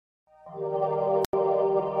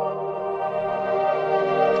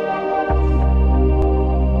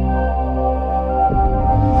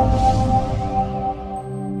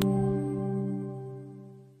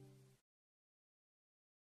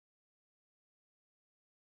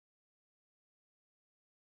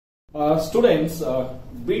Students,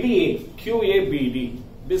 BDA, QABD,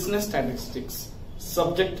 Business Statistics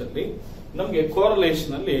subject ಅಲ್ಲಿ ನಮಗೆ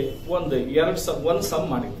correlation ಅಲ್ಲಿ ಒಂದು ಸಮ್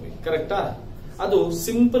ಮಾಡಿದ್ವಿ, ಕರೆಕ್ಟಾ? ಅದು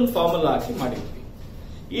ಸಿಂಪಲ್ ಫಾರ್ಮುಲಾ ಹಾಕಿ ಮಾಡಿದ್ವಿ.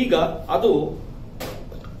 ಈಗ ಅದು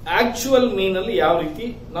ಆಕ್ಚುಯಲ್ ಮೀನ್ ಅಲ್ಲಿ ಯಾವ ರೀತಿ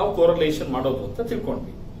ನಾವು ಕೋರಲೇಷನ್ ಮಾಡೋದು ಅಂತ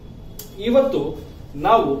ತಿಳ್ಕೊಂಡ್ವಿ. ಇವತ್ತು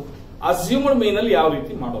ನಾವು ಅಸ್ಯೂಮ್ಡ್ ಮೀನ್ ಅಲ್ಲಿ ಯಾವ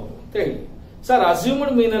ರೀತಿ ಮಾಡೋದು ಅಂತ ಹೇಳಿ. ಸರ್,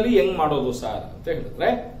 ಅಸ್ಯೂಮ್ಡ್ ಮೀನ್ ಅಲ್ಲಿ ಹೆಂಗ್ ಮಾಡೋದು ಸರ್ ಅಂತ ಹೇಳಿದ್ರೆ,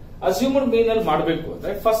 ಅಸ್ಯೂಮ್ಡ್ ಮೀನ್ ಅಲ್ಲಿ ಮಾಡಬೇಕು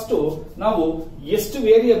ಅಂದ್ರೆ ಫಸ್ಟ್ ನಾವು ಎಷ್ಟು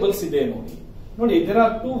ವೇರಿಯೇಬಲ್ಸ್ ಇದೆ ನೋಡಿ. ದೇರ್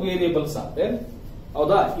ಆರ್ 2 ವೇರಿಯೇಬಲ್ಸ್ ಆದ್ರೆ,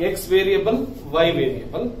 ಹೌದಾ? X variable, Y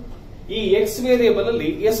variable. ಈ ಎಕ್ಸ್ ವೇರಿಯೇಬಲ್ ಅಲ್ಲಿ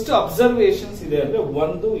ಎಷ್ಟು ಅಬ್ಸರ್ವೇಷನ್ಸ್ ಇದೆ ಅಂದ್ರೆ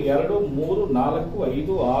 1, 2, 3, 4,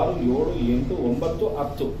 5, 6, 7, 8, 9,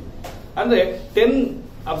 10 ಅಂದ್ರೆ 10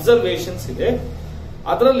 ಅಬ್ಸರ್ವೇಷನ್ಸ್ ಇದೆ.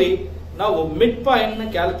 ಅದರಲ್ಲಿ ನಾವು ಮಿಡ್ ಪಾಯಿಂಟ್ ನ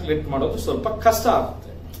ಕ್ಯಾಲ್ಕುಲೇಟ್ ಮಾಡೋದು ಸ್ವಲ್ಪ ಕಷ್ಟ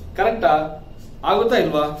ಆಗುತ್ತೆ, ಕರೆಕ್ಟಾ? ಆಗುತ್ತಾ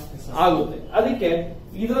ಇಲ್ವಾ? ಆಗುತ್ತೆ. ಅದಕ್ಕೆ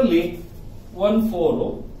ಇದರಲ್ಲಿ 1 4,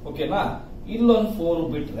 ಓಕೆನಾ? ಇಲ್ಲೊಂದು 4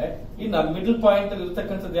 ಬಿಟ್ರೆ ಇನ್ನ ಮಿಡಲ್ ಪಾಯಿಂಟ್ ಅಲ್ಲಿ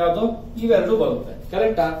ಇರ್ತಕ್ಕಂಥದ್ದು ಯಾವ್ದು? ಇವೆರಡು ಬರುತ್ತೆ,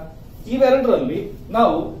 ಕರೆಕ್ಟಾ? ಇವೆರಡರಲ್ಲಿ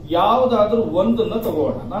ನಾವು ಯಾವ್ದಾದ್ರೂ ಒಂದನ್ನ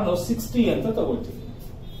ತಗೋಣ. ನಾನು 60 ಅಂತ ತಗೋತೀನಿ.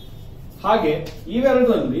 ಹಾಗೆ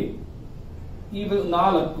ಇವೆರಡರಲ್ಲಿ ಇವು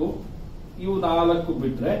 4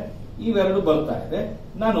 ಬಿಟ್ರೆ ಇವೆರಡು ಬರ್ತಾ ಇದೆ.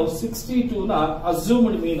 ನಾನು 62 ನ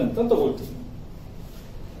ಅಸ್ಯೂಮ್ಡ್ ಮೀನ್ ಅಂತ ತಗೋತೀನಿ.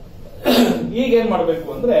 ಈಗ ಏನ್ ಮಾಡ್ಬೇಕು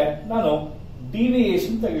ಅಂದ್ರೆ ನಾನು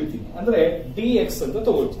ಡಿವಿಯೇಷನ್ ತೆಗಿತೀನಿ, ಅಂದ್ರೆ ಡಿಎಕ್ಸ್ ಅಂತ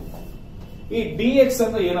ತಗೋತೀನಿ. ಈ ಡಿಎಕ್ಸ್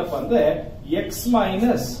ಅಂದ್ರೆ ಏನಪ್ಪಾ ಅಂದ್ರೆ ಎಕ್ಸ್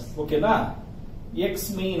ಮೈನಸ್, ಓಕೆನಾ? ಎಕ್ಸ್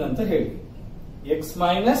ಮೀನ್ ಅಂತ ಹೇಳಿ. ಎಕ್ಸ್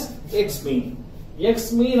ಮೈನಸ್ ಎಕ್ಸ್ ಮೀನ್. ಎಕ್ಸ್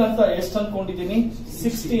ಮೀನ್ ಅಂತ ಎಷ್ಟು ಅನ್ಕೊಂಡಿದ್ದೀನಿ?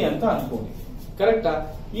 60 ಅಂತ ಅನ್ಕೊಂಡಿದ್ದೀನಿ, ಕರೆಕ್ಟಾ?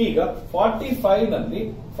 ಈಗ 45 ನಲ್ಲಿ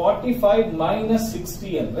 45 ಮೈನಸ್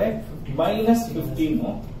 60 ಅಂದ್ರೆ ಮೈನಸ್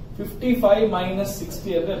 15. 55 ಮೈನಸ್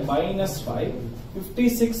 60 ಅಂದ್ರೆ ಮೈನಸ್ 5.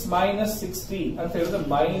 56 ಮೈನಸ್ 60 ಅಂತ ಹೇಳಿದ್ರೆ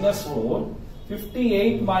ಮೈನಸ್ 4.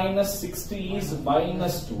 58 minus 60 is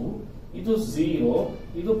minus 2. ಇದು 0,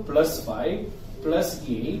 ಇದು plus 5, plus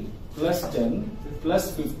 8, plus 10, plus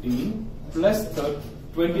 15, plus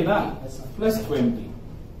 20 ನಾ? ಪ್ಲಸ್ 20.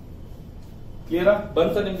 ಕ್ಲಿಯರಾ?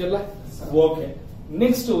 ಬಂತ ನಿಮ್ಗೆಲ್ಲ? ಓಕೆ.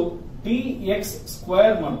 ನೆಕ್ಸ್ಟ್ dx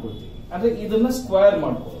ಸ್ಕ್ವೇರ್ ಮಾಡ್ಕೊಳ್ತೀವಿ, ಅಂದ್ರೆ ಇದನ್ನ ಸ್ಕ್ವೇರ್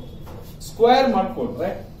ಮಾಡ್ಕೊಳ್ಳೋದು. ಸ್ಕ್ವೇರ್ ಮಾಡ್ಕೊಂಡ್ರೆ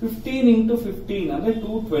 15 ಇಂಟು 15 ಅಂದ್ರೆ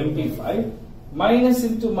 225. ಮೈನಸ್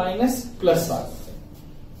ಇಂಟು ಮೈನಸ್ ಪ್ಲಸ್ ಆಗುತ್ತೆ.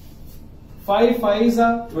 5 5s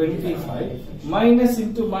are 25. Minus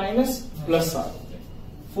into minus plus ಆಗುತ್ತೆ.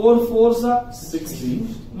 4 4s are 16.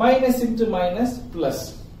 Minus into minus plus.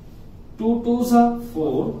 2 2s are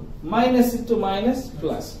 4. Minus into minus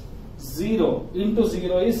plus. 0 into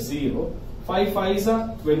 0 is 0. 5 5s are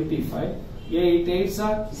 25. 8 8s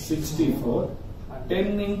are 64. 10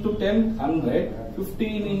 into 10 100.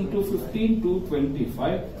 15 into 15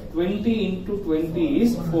 225. 20 into 20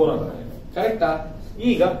 is 400. ಕರೆಕ್ಟಾ?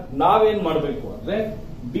 ಈಗ ನಾವೇನ್ ಮಾಡಬೇಕು ಅಂದ್ರೆ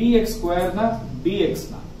dx square ನ dx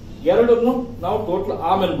ನ ಎರಡನ್ನು ನಾವು ಟೋಟಲ್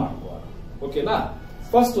ಆಮೇಲೆ ಮಾಡ್ಕೋಣ, ಓಕೆನಾ?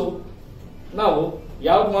 ಫಸ್ಟ್ ನಾವು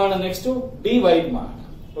ಯಾವ್ದು ಮಾಡೋಣ? ನೆಕ್ಸ್ಟ್ dy ಮಾಡೋಣ,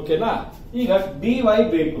 ಓಕೆನಾ? ಈಗ dy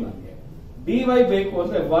ಬೇಕು ನನಗೆ. dy ಬೇಕು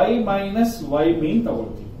ಅಂದ್ರೆ y ಮೈನಸ್ y ಮೀನ್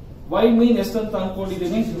ತಗೊಳ್ತೀವಿ. y ಮೀನ್ ಎಷ್ಟಂತ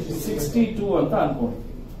ಅನ್ಕೊಂಡಿದ್ದೀನಿ? 62 ಅಂತ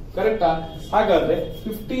ಅನ್ಕೊಂಡಿದ್ದೀನಿ, ಕರೆಕ್ಟಾ? ಹಾಗಾದ್ರೆ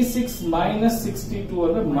 56 ಮೈನಸ್ 62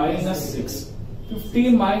 ಅಂದ್ರೆ ಮೈನಸ್ 6. 50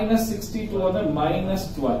 ಮೈನಸ್ 62 ಅಂದ್ರೆ ಮೈನಸ್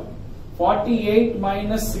 12. 48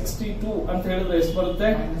 ಮೈನಸ್ 62 ಅಂತ ಹೇಳಿದ್ರೆ ಎಷ್ಟು ಬರುತ್ತೆ?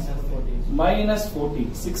 ಮೈನಸ್ 40.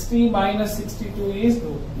 60 minus 62 is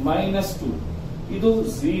minus 2. ಇದು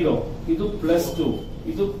 0, ಇದು ಪ್ಲಸ್ 2,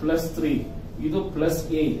 ಇದು ಪ್ಲಸ್ 3, ಇದು ಪ್ಲಸ್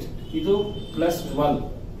 8, ಇದು ಪ್ಲಸ್ 12,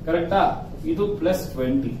 ಕರೆಕ್ಟಾ? ಇದು ಪ್ಲಸ್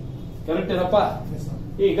 20, ಕರೆಕ್ಟ್ ಏನಪ್ಪಾ?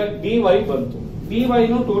 ಈಗ dy ಬಂತು. dy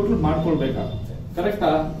ನು ಟೋಟಲ್ ಮಾಡ್ಕೊಳ್ಬೇಕಾಗುತ್ತೆ,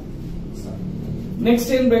 ಕರೆಕ್ಟಾ? ನೆಕ್ಸ್ಟ್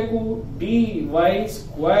ಏನ್ ಬೇಕು? dy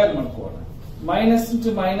square ಮಾಡ್ಕೋಣ. Minus into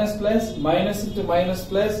minus plus, minus into minus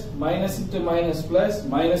plus, minus into minus plus,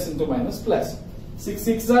 minus into minus plus. 6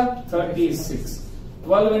 6 are 36.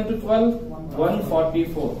 12 into 12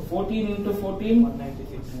 144. 14 into 14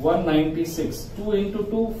 196. 2 into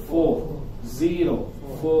 2 4. 0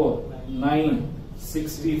 4 9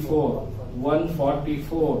 64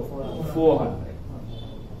 144 400.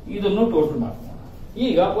 ಇದನ್ನು ಟೋಟಲ್ ಮಾಡ್ತೀವಿ.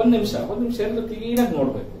 ಈಗ ಒಂದ್ ನಿಮಿಷ ಎಲ್ಲ ಕ್ಲೀನ್ ಆಗಿ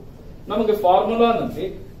ನೋಡ್ಬೇಕು. ನಮಗೆ ಫಾರ್ಮುಲಾನಲ್ಲಿ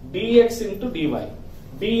dx ಇಂಟು dy.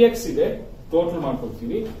 dx ಇದೆ, ಟೋಟಲ್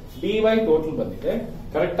ಮಾಡ್ಕೊಳ್ತೀವಿ. dy ಟೋಟಲ್ ಬಂದಿದೆ,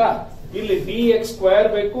 ಕರೆಕ್ಟಾ? ಇಲ್ಲಿ dx ಸ್ಕ್ವೇರ್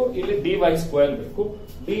ಬೇಕು, ಇಲ್ಲಿ dy ಸ್ಕ್ವೇರ್ ಬೇಕು.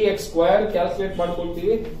 dx ಸ್ಕ್ವೇರ್ ಕ್ಯಾಲ್ಕುಲೇಟ್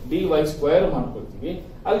ಮಾಡ್ಕೊಳ್ತೀವಿ, dy ಸ್ಕ್ವೇರ್ ಮಾಡ್ಕೊಳ್ತೀವಿ.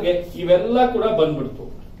 ಅಲ್ಲಿಗೆ ಇವೆಲ್ಲ ಕೂಡ ಬಂದ್ಬಿಡ್ತು,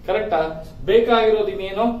 ಕರೆಕ್ಟಾ? ಬೇಕಾಗಿರೋದು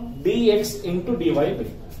ಇನ್ನೇನೋ dx ಇಂಟು dy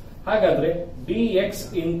ಬೇಕು. ಹಾಗಾದ್ರೆ dx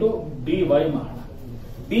ಇಂಟು dy ಮಾಡೋಣ.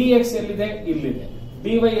 dx ಎಲ್ಲಿದೆ? ಇಲ್ಲಿದೆ.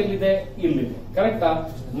 dy ಎಲ್ಲಿದೆ? ಇಲ್ಲಿದೆ, ಕರೆಕ್ಟಾ?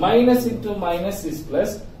 Minus into minus is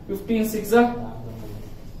plus. 15 6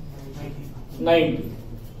 90.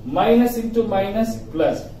 Minus into minus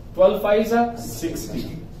plus. 12 5s are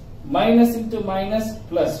 60. Minus into minus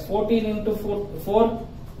plus 14 into 4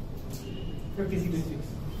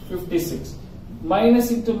 56. Minus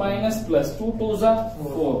into minus plus 2 2s are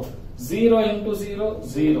 4. 0 into 0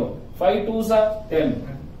 0. 5 2s are 10.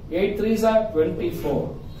 8 3s are 24.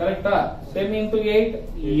 Correct? 10 into 8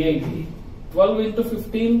 80. 12 into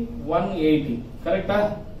 15 180. Correct?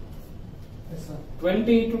 Yes, sir.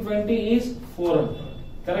 20 into 20 is 400.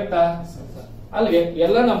 Correct? ಅಲ್ಲಿಗೆ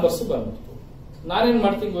ಎಲ್ಲ numbers ಬಂದ್ಬಿಡ್ತು. ನಾನೇನ್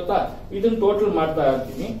ಮಾಡ್ತೀನಿ ಗೊತ್ತಾ, ಇದನ್ನ total ಮಾಡ್ತಾ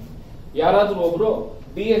ಇರ್ತೀನಿ. ಯಾರಾದ್ರೂ ಒಬ್ರು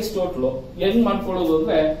ಡಿ ಎಕ್ಸ್ ಟೋಟಲ್ ಹೆಂಗ್ ಮಾಡ್ಕೊಳ್ಳೋದು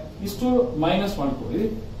ಅಂದ್ರೆ, ಇಷ್ಟು ಮೈನಸ್ ಮಾಡ್ಕೊಳ್ಳಿ,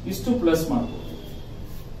 ಇಷ್ಟು ಪ್ಲಸ್ ಮಾಡ್ಕೊಳ್ಳಿ.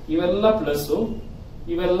 ಇವೆಲ್ಲ ಪ್ಲಸ್,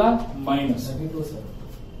 ಇವೆಲ್ಲ ಮೈನಸ್.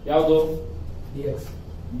 ಯಾವುದು?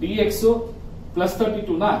 ಡಿ ಎಕ್ಸ್ ಪ್ಲಸ್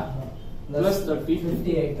 32 ನಾ plus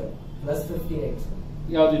 58 plus 58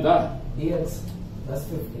 ಯಾವ್ದಿದ? D X plus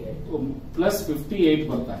 58 plus 58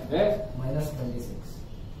 ಬರ್ತಾ ಇದೆ. ಮೈನಸ್ 26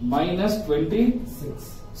 ಮೈನಸ್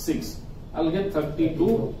 26 ಅಲ್ಲಿಗೆ 32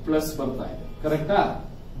 ಪ್ಲಸ್ ಬರ್ತಾ ಇದೆ. ಕರೆಕ್ಟಾ?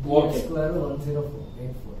 ಓಕೆ.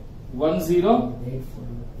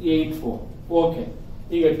 1084. ಓಕೆ.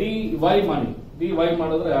 ಈಗ ಡಿ ವೈ ಮಾಡಿ. ಡಿ ವೈ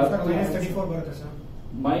ಮಾಡಿದ್ರೆ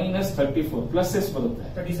ಮೈನಸ್ 34 ಪ್ಲಸ್ ಎಷ್ಟು ಬರುತ್ತೆ?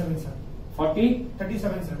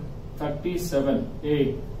 37.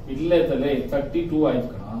 ಇಲ್ಲೇ ತಲೆ 32 ಆಯ್ತು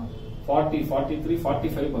ಕಣ. 40 43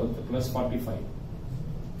 45 ಬರುತ್ತೆ ಪ್ಲಸ್ 45.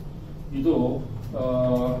 ಇದು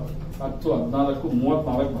 10 14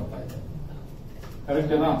 34 ಬರ್ತಾ ಇದೆ.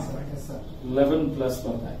 ಕರೆಕ್ಟೇನಾ? 11 ಪ್ಲಸ್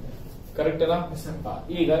ಬರ್ತಾ ಇದೆ. ಕರೆಕ್ಟೇನಾ?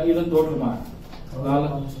 ಈಗ ಇದನ್ನ ಟೋಟಲ್ ಮಾಡಿ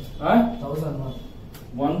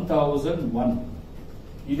 1001.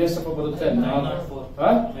 ಇದೆಷ್ಟಪ್ಪ ಬರುತ್ತೆ?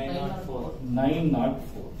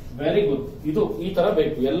 904. Very good. ಇದು ಈ ತರ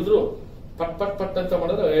ಬೇಕು. ಎಲ್ರು ಪಟ್ ಪಟ್ ಪಟ್ ಅಂತ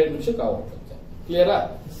ಮಾಡಿದ್ರೆ 2 ನಿಮಿಷಕ್ಕೆ ಆಗುತ್ತೆ. ಕ್ಲಿಯರಾ?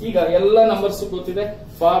 ಈಗ ಎಲ್ಲ ನಂಬರ್ಸ್ ಗೊತ್ತಿದೆ,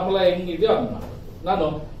 ಫಾರ್ಮುಲಾ ಹೆಂಗಿದೆಯೋ ಹಂಗ್ ಮಾಡಬೇಕು. ನಾನು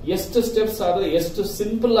ಎಷ್ಟು ಸ್ಟೆಪ್ಸ್ ಆದ್ರೆ, ಎಷ್ಟು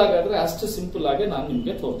ಸಿಂಪಲ್ ಆಗಾದ್ರೆ ಅಷ್ಟು ಸಿಂಪಲ್ ಆಗಿ ನಾನು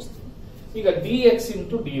ನಿಮ್ಗೆ ತೋರಿಸ್ತೀನಿ. ಈಗ D X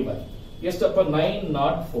into D Y ಎಷ್ಟಪ್ಪ?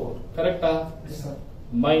 904. ಕರೆಕ್ಟಾ?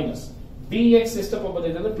 ಮೈನಸ್ ಡಿ ಎಕ್ಸ್ ಎಷ್ಟಪ್ಪ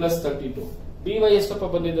ಬಂದಿದೆ ಅಂದ್ರೆ ಪ್ಲಸ್ 32. ಡಿ ವೈ ಎಷ್ಟಪ್ಪ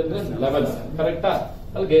ಬಂದಿದೆ ಅಂದ್ರೆ 11. ಕರೆಕ್ಟಾ?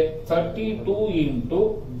 ಅಲ್ಲಿಗೆ 32 ಇಂಟು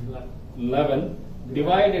 11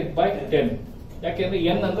 ಡಿವೈಡೆಡ್ ಬೈ 10. ಯಾಕೆಂದ್ರೆ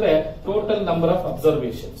ಎನ್ ಅಂದ್ರೆ ಟೋಟಲ್ ನಂಬರ್ ಆಫ್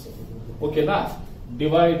ಅಬ್ಸರ್ವೇಷನ್ಸ್. ಓಕೆನಾ?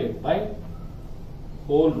 Divided by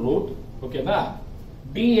hole root. ಓಕೆನಾ?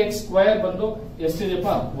 ಡಿ ಎಕ್ಸ್ ಸ್ಕ್ವೇರ್ ಬಂದು ಎಷ್ಟಿದೆಪ್ಪ?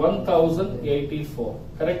 1084.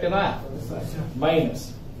 ಕರೆಕ್ಟೇನಾ? ಮೈನಸ್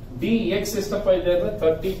ಡಿ ಎಕ್ಸ್ ಎಷ್ಟಪ್ಪ ಇದೆ ಅಂದ್ರೆ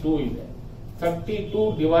 32 ಇದೆ. 32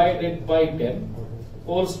 ಡಿವೈಡೆಡ್ ಬೈ 10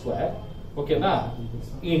 ಹೋಲ್ ಸ್ಕ್ವೇರ್. ಓಕೆನಾ?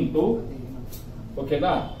 ಇಂಟು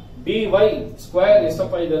ಓಕೆನಾ? ಡಿ ವೈ ಸ್ಕ್ವೇರ್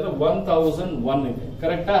ಎಷ್ಟಪ್ಪ ಇದೆ ಅಂದ್ರೆ 1001 ಇದೆ.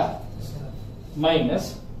 ಕರೆಕ್ಟಾ? Minus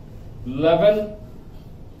 11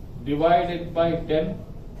 divided by 10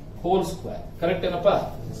 whole square. Correct ಏನಪ್ಪ?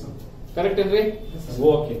 ಕರೆಕ್ಟ್ ಏನ್ರಿ?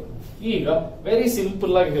 ಓಕೆ. ಈಗ ವೆರಿ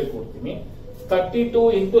ಸಿಂಪಲ್ ಆಗಿ ಹೇಳ್ಕೊಡ್ತೀನಿ. 32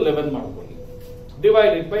 ಇಂಟು 11 ಮಾಡ್ಕೊಳ್ಳಿ,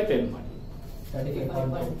 ಡಿವೈಡೆಡ್ ಬೈ 10 ಮಾಡಿ.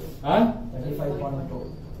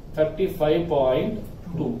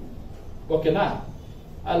 35.2. ಓಕೆನಾ?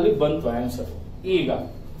 ಅಲ್ಲಿ ಬಂತು ಆನ್ಸರ್. ಈಗ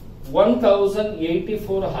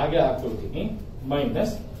 1084 ಹಾಗೆ ಹಾಕೊಳ್ತೀನಿ.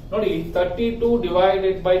 ಮೈನಸ್ ನೋಡಿ 32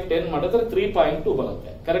 ಡಿವೈಡೆಡ್ ಬೈ 10 ಮಾಡಿದ್ರೆ 3.2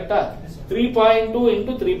 ಬರುತ್ತೆ. ಕರೆಕ್ಟಾ? 3.2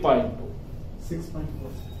 ಇಂಟು 3.2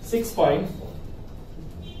 6.4.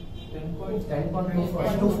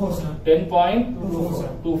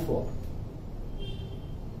 10.24.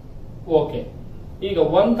 ಓಕೆ. ಈಗ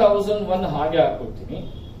 1001 ಹಾಗೆ ಹಾಕೊಳ್ತೀನಿ.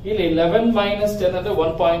 ಇಲ್ಲಿ 11 ಮೈನಸ್ 10 ಅಂದ್ರೆ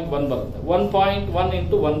 1.1 ಬರುತ್ತೆ. 1.1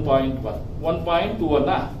 ಇಂಟು 1.1 1.2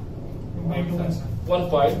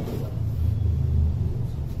 1.2.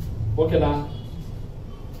 ಓಕೆನಾ?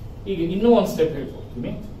 ಈಗ ಇನ್ನೂ ಒಂದು ಸ್ಟೆಪ್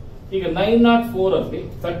ಹೇಳ್ಕೊಡ್ತೀನಿ. ಈಗ 904 ಅಲ್ಲಿ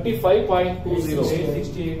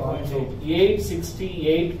 35.20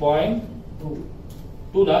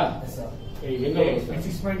 868.2 ನಾ?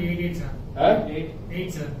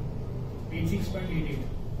 86.88.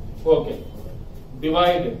 ಓಕೆ.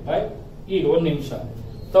 ಡಿವೈಡೆಡ್ ಬೈ, ಈಗ 1 ನಿಮಿಷ,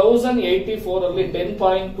 1084 ಅಲ್ಲಿ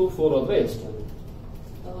 10.24 ಅಂದ್ರೆ ಎಷ್ಟು?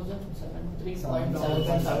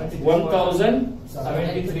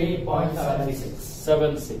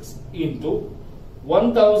 1073.76 ಇಂಟು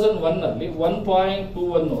 1001 ಅಲ್ಲಿ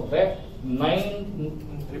 1.21 ಅಂದ್ರೆ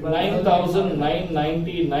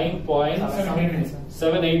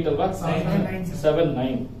 9999.78 ಅಲ್ವಾ?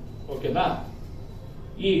 79. ಓಕೆನಾ?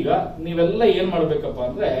 ಈಗ ನೀವೆಲ್ಲ ಏನ್ ಮಾಡ್ಬೇಕಪ್ಪ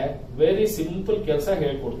ಅಂದ್ರೆ ವೆರಿ ಸಿಂಪಲ್ ಕೆಲಸ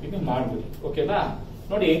ಹೇಳ್ಕೊಡ್ತೀನಿ, ಮಾಡ್ಬಿಡಿ. ಓಕೆನಾ?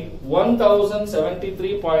 ನೋಡಿ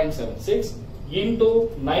 1073.76 ಇಂಟು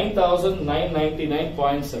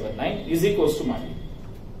 9999.79 ಇಸ್ ಈಕ್ವಲ್ಸ್ ಟು ಮಾಡಿ.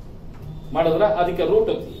 ಮಾಡಿದ್ರ ಅದಕ್ಕೆ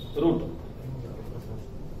ರೂಟ್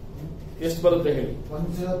ಎಷ್ಟು ಬರುತ್ತೆ ಹೇಳಿ? 10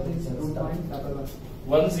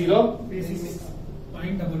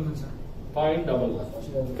 0.11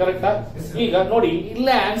 ಕರೆಕ್ಟಾ? ಈಗ ನೋಡಿ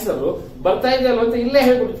ಇಲ್ಲೇ ಆನ್ಸರ್ ಬರ್ತಾ ಇದೆ ಅಲ್ವ ಅಂತ ಇಲ್ಲೇ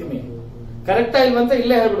ಹೇಳ್ಬಿಡ್ತೀನಿ. ಕರೆಕ್ಟಾ ಇಲ್ವಂತ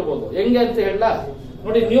ಇಲ್ಲೇ ಹೇಳ್ಬಿಡ್ಬೋದು. ಹೆಂಗೆ ಅಂತ ಹೇಳ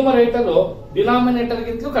ನೋಡಿ, ನ್ಯೂಮರೇಟರ್ ಡಿನಾಮಿನೇಟರ್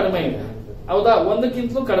ಗಿಂತಲೂ ಕಡಿಮೆ ಇದೆ, ಹೌದಾ?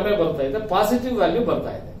 ಒಂದಕ್ಕಿಂತಲೂ ಕಡಿಮೆ ಬರ್ತಾ ಇದೆ, ಪಾಸಿಟಿವ್ ವ್ಯಾಲ್ಯೂ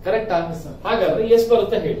ಬರ್ತಾ ಇದೆ. ಕರೆಕ್ಟಾ? ಹಾಗಾದ್ರೆ ಎಷ್ಟು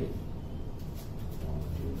ಬರುತ್ತೆ ಹೇಳಿ?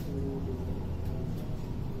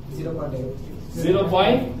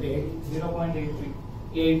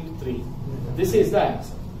 0.83. This is the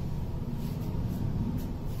answer.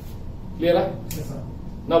 ಕ್ಲಿಯರಾ?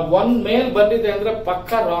 ನಾವು ಒಂದ್ ಮೇಲ್ ಬಂದಿದೆ ಅಂದ್ರೆ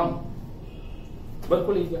ಪಕ್ಕ ರಾಂಗ್.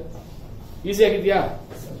 ಬರ್ಕೊಳ್ಳಿ. ಈಗ ಈಸಿ ಆಗಿದ್ಯಾ?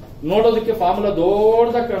 ನೋಡೋದಕ್ಕೆ ಫಾರ್ಮುಲಾ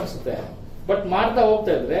ದೊಡ್ಡದಾಗಿ ಕಾಣಿಸುತ್ತೆ, ಬಟ್ ಮಾಡ್ತಾ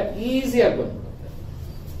ಹೋಗ್ತಾ ಇದ್ರೆ ಈಸಿ ಆಗಿ ಬಂದ್ಬಿಡುತ್ತೆ.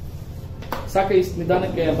 ಸಾಕ ಇಷ್ಟು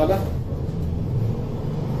ನಿಧಾನಕ್ಕೆ ಬಲ